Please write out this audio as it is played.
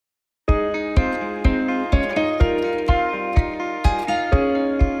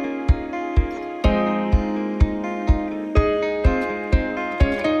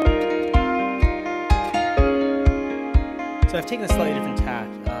I've taken a slightly different tack.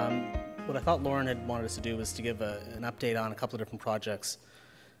 What I thought Lauren had wanted us to do was to give an update on a couple of different projects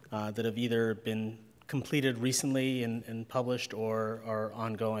that have either been completed recently and published or are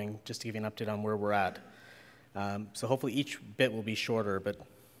ongoing, just to give you an update on where we're at. So hopefully each bit will be shorter, but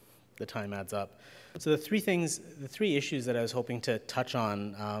the time adds up. So the three issues that I was hoping to touch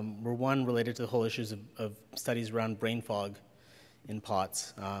on were one related to the whole issues of studies around brain fog in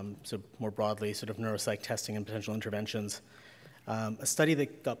POTS, so more broadly sort of neuropsych testing and potential interventions. A study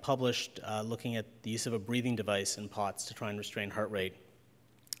that got published looking at the use of a breathing device in POTS to try and restrain heart rate.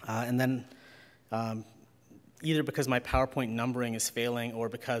 And then either because my PowerPoint numbering is failing or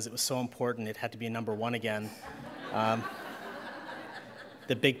because it was so important it had to be a number one again,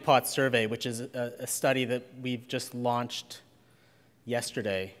 the Big POTS survey, which is a study that we've just launched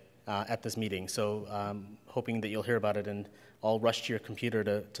yesterday at this meeting. So hoping that you'll hear about it and all rush to your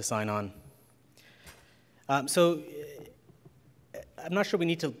computer to sign on. So I'm not sure we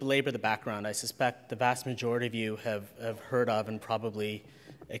need to belabor the background. I suspect the vast majority of you have heard of and probably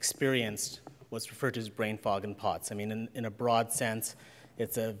experienced what's referred to as brain fog in POTS. I mean, in a broad sense,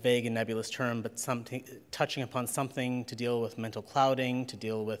 it's a vague and nebulous term, but touching upon something to deal with mental clouding, to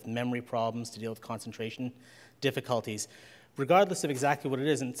deal with memory problems, to deal with concentration difficulties. Regardless of exactly what it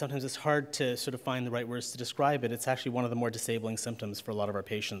is, and sometimes it's hard to sort of find the right words to describe it, it's actually one of the more disabling symptoms for a lot of our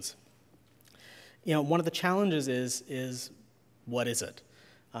patients. You know, one of the challenges is what is it?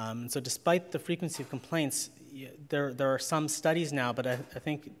 So despite the frequency of complaints, there are some studies now, but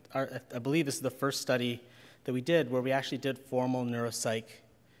I believe this is the first study that we did where we actually did formal neuropsych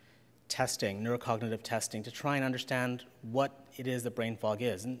testing, neurocognitive testing, to try and understand what it is that brain fog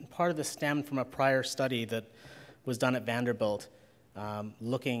is. And part of this stemmed from a prior study that was done at Vanderbilt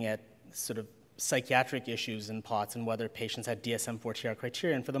looking at sort of psychiatric issues in POTS and whether patients had DSM-4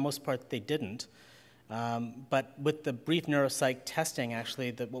 criteria, and for the most part they didn't. But with the brief neuropsych testing,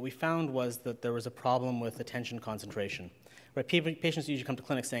 actually, what we found was that there was a problem with attention concentration. Right? Patients usually come to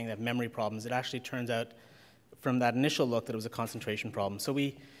clinic saying they have memory problems. It actually turns out from that initial look that it was a concentration problem. So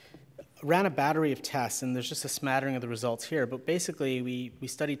we ran a battery of tests, and there's just a smattering of the results here. But basically, we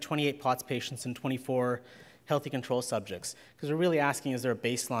studied 28 POTS patients and 24 healthy control subjects, because we're really asking, is there a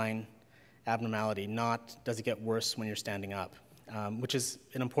baseline abnormality, not does it get worse when you're standing up, which is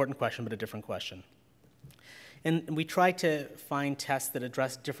an important question, but a different question. And we tried to find tests that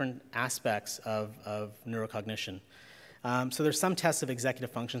address different aspects of neurocognition. So there's some tests of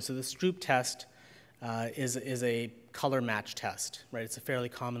executive function. So the Stroop test is a color match test, right? It's a fairly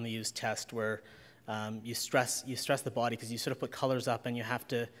commonly used test where you stress the body because you sort of put colors up and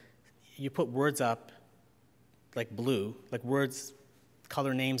you put words up like blue, like words,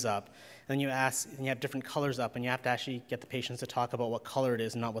 color names up, and then you have different colors up, and you have to actually get the patients to talk about what color it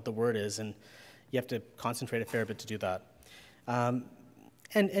is and not what the word is, and you have to concentrate a fair bit to do that.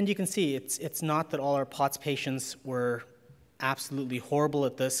 And you can see it's not that all our POTS patients were absolutely horrible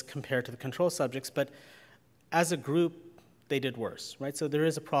at this compared to the control subjects, but as a group, they did worse, right? So there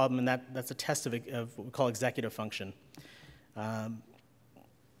is a problem, and that's a test of what we call executive function.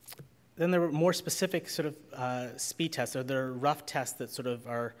 Then there were more specific sort of speed tests, or there are rough tests that sort of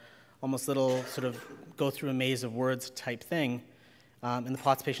are almost little sort of go through a maze of words type thing, and the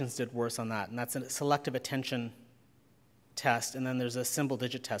POTS patients did worse on that, and that's a selective attention test, and then there's a symbol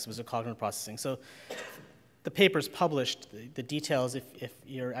digit test, which is a cognitive processing. So the papers published, the details, if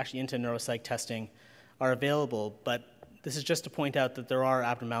you're actually into neuropsych testing, are available, but this is just to point out that there are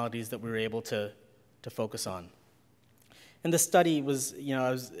abnormalities that we were able to focus on. And the study was,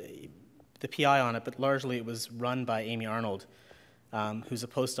 I was the PI on it, but largely it was run by Amy Arnold, who's a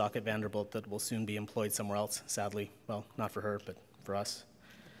postdoc at Vanderbilt that will soon be employed somewhere else, sadly. Well, not for her, but for us.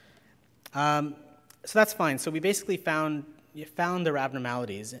 So that's fine. So we basically found there were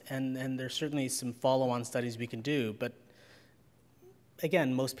abnormalities, and there's certainly some follow-on studies we can do, but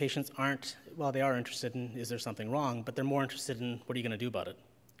again, most patients they are interested in, is there something wrong, but they're more interested in, what are you going to do about it,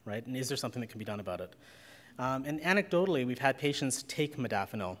 right? And is there something that can be done about it? And anecdotally, we've had patients take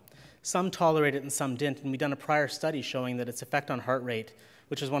modafinil. Some tolerate it and some didn't, and we've done a prior study showing that its effect on heart rate,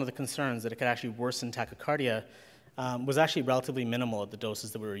 which is one of the concerns, that it could actually worsen tachycardia, was actually relatively minimal at the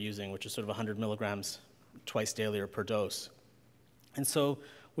doses that we were using, which is sort of 100 milligrams twice daily or per dose. And so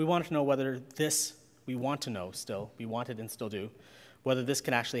we wanted to know whether we wanted and still do, whether this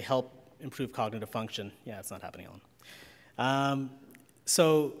can actually help improve cognitive function. Yeah, it's not happening, Ellen.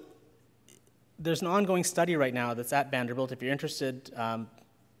 So there's an ongoing study right now that's at Vanderbilt. If you're interested,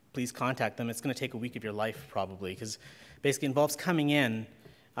 please contact them. It's going to take a week of your life probably, because basically it involves coming in,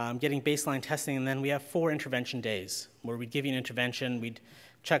 getting baseline testing, and then we have 4 intervention days where we'd give you an intervention, we'd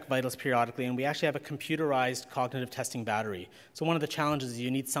check vitals periodically, and we actually have a computerized cognitive testing battery. So one of the challenges is you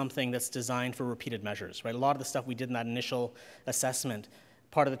need something that's designed for repeated measures, right? A lot of the stuff we did in that initial assessment,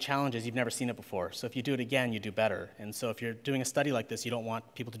 part of the challenge is you've never seen it before. So if you do it again, you do better. And so if you're doing a study like this, you don't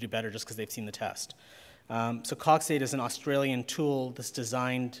want people to do better just because they've seen the test. So Cogstate is an Australian tool that's was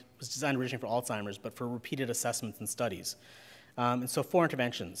designed originally for Alzheimer's, but for repeated assessments and studies. And so 4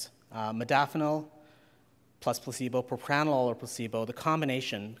 interventions: modafinil plus placebo, propranolol or placebo, the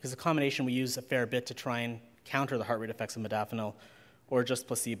combination, because the combination we use a fair bit to try and counter the heart rate effects of modafinil, or just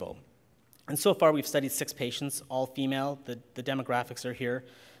placebo. And so far we've studied 6 patients, all female. The demographics are here.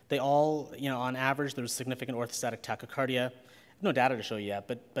 They all, on average, there was significant orthostatic tachycardia. No data to show you yet,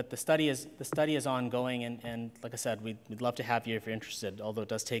 but the study is ongoing, and like I said, we'd love to have you if you're interested, although it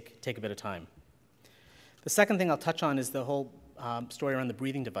does take a bit of time. The second thing I'll touch on is the whole story around the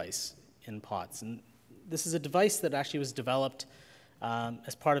breathing device in POTS. And this is a device that actually was developed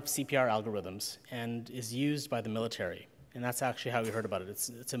as part of CPR algorithms and is used by the military. And that's actually how we heard about it.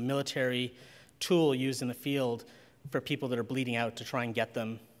 It's a military tool used in the field for people that are bleeding out to try and get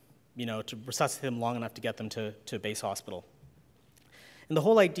them, to resuscitate them long enough to get them to a base hospital. And the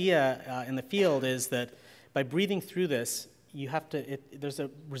whole idea in the field is that by breathing through this, there's a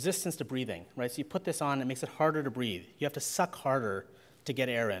resistance to breathing, right? So you put this on, it makes it harder to breathe. You have to suck harder to get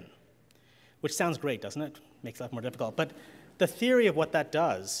air in, which sounds great, doesn't it? Makes life more difficult. But the theory of what that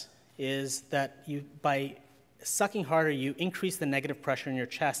does is that by sucking harder, you increase the negative pressure in your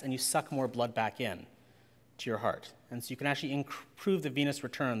chest and you suck more blood back in to your heart. And so you can actually improve the venous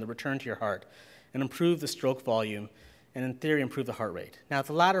return, the return to your heart, and improve the stroke volume, and in theory, improve the heart rate. Now,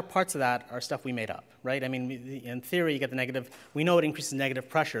 the latter parts of that are stuff we made up, right? I mean, in theory, you get the negative, we know it increases negative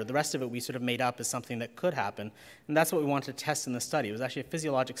pressure. The rest of it we sort of made up as something that could happen, and that's what we wanted to test in the study. It was actually a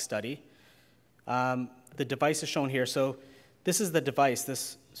physiologic study. The device is shown here. So this is the device,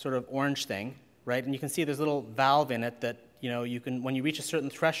 this sort of orange thing, right? And you can see there's a little valve in it that, you can, when you reach a certain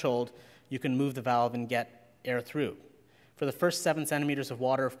threshold, you can move the valve and get air through. For the first 7 centimeters of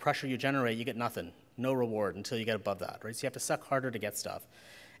water of pressure you generate, you get nothing. No reward until you get above that, right? So you have to suck harder to get stuff.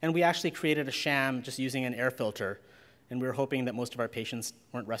 And we actually created a sham just using an air filter, and we were hoping that most of our patients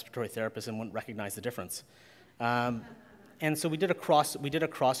weren't respiratory therapists and wouldn't recognize the difference. And so we did a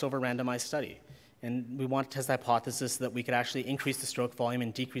crossover randomized study, and we wanted to test the hypothesis that we could actually increase the stroke volume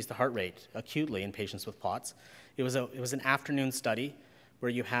and decrease the heart rate acutely in patients with POTS. It was an afternoon study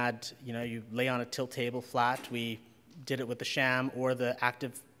where you had, you lay on a tilt table flat. We did it with the sham or the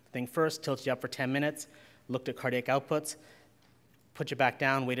active thing first, tilted you up for 10 minutes, looked at cardiac outputs, put you back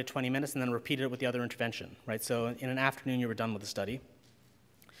down, waited 20 minutes, and then repeated it with the other intervention, right? So in an afternoon, you were done with the study.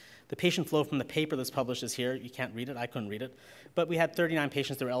 The patient flow from the paper that's published is here. You can't read it. I couldn't read it. But we had 39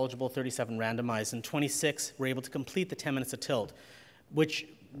 patients that were eligible, 37 randomized, and 26 were able to complete the 10 minutes of tilt, which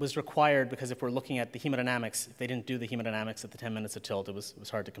was required because if we're looking at the hemodynamics, if they didn't do the hemodynamics at the 10 minutes of tilt, it was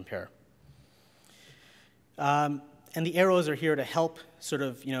hard to compare. And the arrows are here to help sort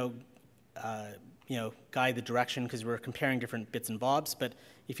of, guide the direction because we're comparing different bits and bobs. But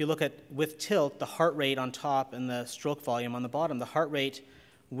if you look at with tilt, the heart rate on top and the stroke volume on the bottom, the heart rate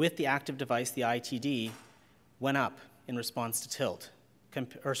with the active device, the ITD, went up in response to tilt.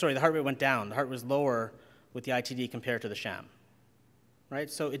 The heart rate went down. The heart was lower with the ITD compared to the sham, right?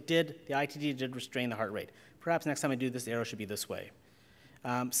 So the ITD did restrain the heart rate. Perhaps next time I do this, the arrow should be this way.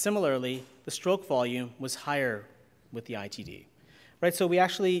 Similarly, the stroke volume was higher with the ITD, right? So we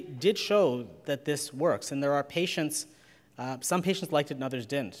actually did show that this works, and there are patients, some patients liked it and others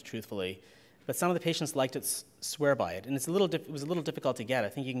didn't, truthfully, but some of the patients liked it, swear by it, and it was a little difficult to get. I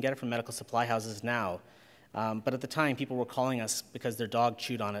think you can get it from medical supply houses now, but at the time, people were calling us because their dog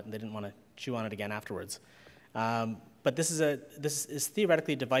chewed on it and they didn't want to chew on it again afterwards. But this is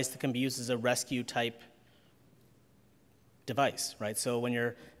theoretically a device that can be used as a rescue type device, right? So when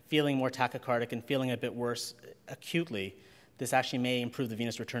you're feeling more tachycardic and feeling a bit worse acutely, this actually may improve the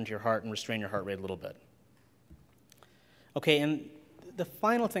venous return to your heart and restrain your heart rate a little bit. Okay, and the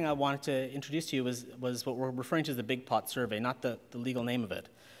final thing I wanted to introduce to you was what we're referring to as the Big POTS survey, not the legal name of it.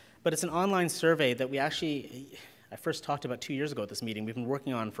 But it's an online survey that I first talked about 2 years ago at this meeting. We've been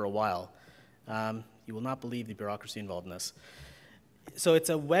working on for a while. You will not believe the bureaucracy involved in this. So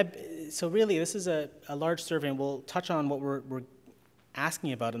really this is a large survey, and we'll touch on what we're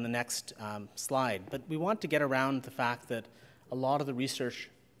asking about in the next slide. But we want to get around the fact that a lot of the research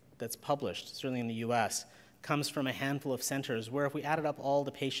that's published, certainly in the US, comes from a handful of centers where if we added up all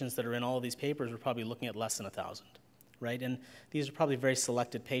the patients that are in all of these papers, we're probably looking at less than 1,000, right? And these are probably very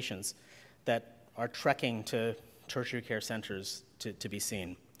selected patients that are trekking to tertiary care centers to be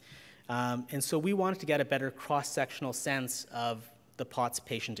seen. And so we wanted to get a better cross-sectional sense of the POTS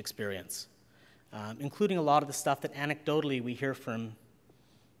patient experience, including a lot of the stuff that anecdotally we hear from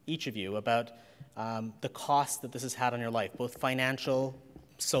each of you about the cost that this has had on your life, both financial,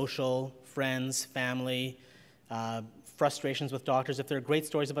 social, friends, family, frustrations with doctors. If there are great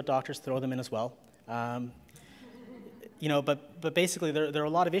stories about doctors, throw them in as well. You know, but basically there are a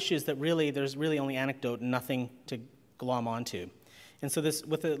lot of issues that there's really only anecdote and nothing to glom onto. And so this,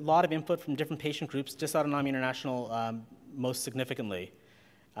 with a lot of input from different patient groups, Dysautonomia International most significantly,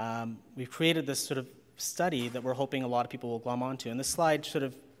 we've created this sort of study that we're hoping a lot of people will glom onto. And this slide sort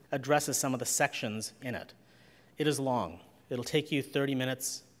of addresses some of the sections in it. It is long. It'll take you 30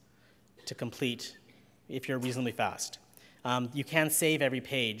 minutes to complete if you're reasonably fast. You can save every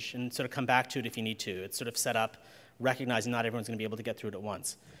page and sort of come back to it if you need to. It's sort of set up recognizing not everyone's going to be able to get through it at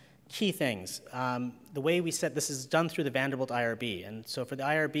once. Key things. The way we set this is done through the Vanderbilt IRB. And so for the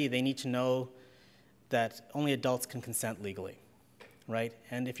IRB, they need to know that only adults can consent legally, right?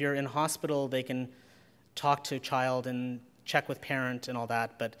 And if you're in a hospital, they can talk to a child and check with parent and all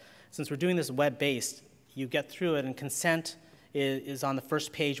that. But since we're doing this web-based, you get through it, and consent is on the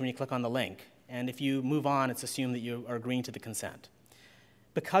first page when you click on the link. And if you move on, it's assumed that you are agreeing to the consent.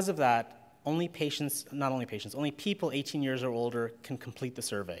 Because of that, only people 18 years or older can complete the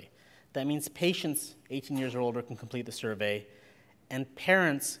survey. That means patients 18 years or older can complete the survey, and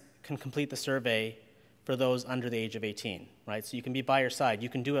parents can complete the survey for those under the age of 18, right? So you can be by your side. You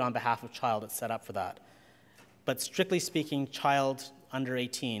can do it on behalf of child. It's set up for that. But strictly speaking, child under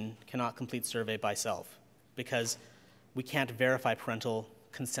 18 cannot complete survey by self because we can't verify parental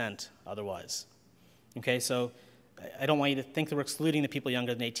consent otherwise. Okay, so I don't want you to think that we're excluding the people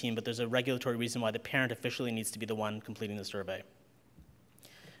younger than 18, but there's a regulatory reason why the parent officially needs to be the one completing the survey.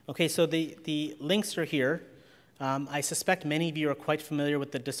 Okay, so the links are here. I suspect many of you are quite familiar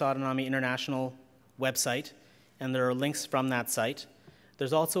with the Dysautonomia International website, and there are links from that site.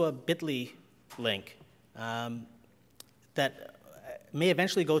 There's also a bit.ly link that may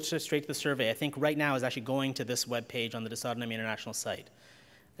eventually go straight to the survey. I think right now is actually going to this web page on the Dysautonomia International site.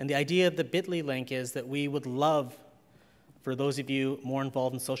 And the idea of the bit.ly link is that we would love, for those of you more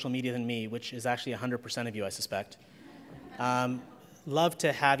involved in social media than me, which is actually 100% of you, I suspect, love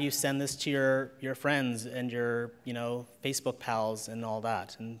to have you send this to your friends and your Facebook pals and all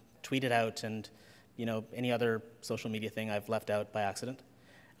that, and tweet it out, and any other social media thing I've left out by accident,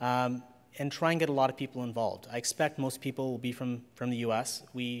 and try and get a lot of people involved. I expect most people will be from the US.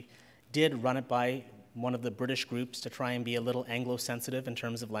 We did run it by one of the British groups to try and be a little Anglo-sensitive in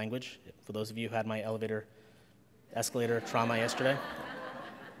terms of language, for those of you who had my escalator trauma yesterday.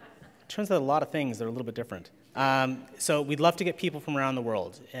 Turns out a lot of things that are a little bit different. So we'd love to get people from around the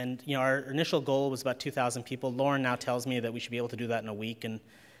world. And our initial goal was about 2,000 people. Lauren now tells me that we should be able to do that in a week, and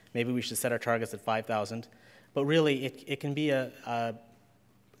maybe we should set our targets at 5,000. But really, it can be a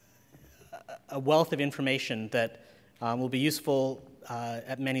wealth of information that will be useful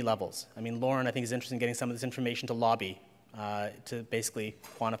at many levels. I mean, Lauren, I think, is interested in getting some of this information to lobby to basically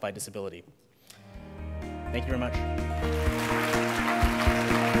quantify disability. Thank you very much.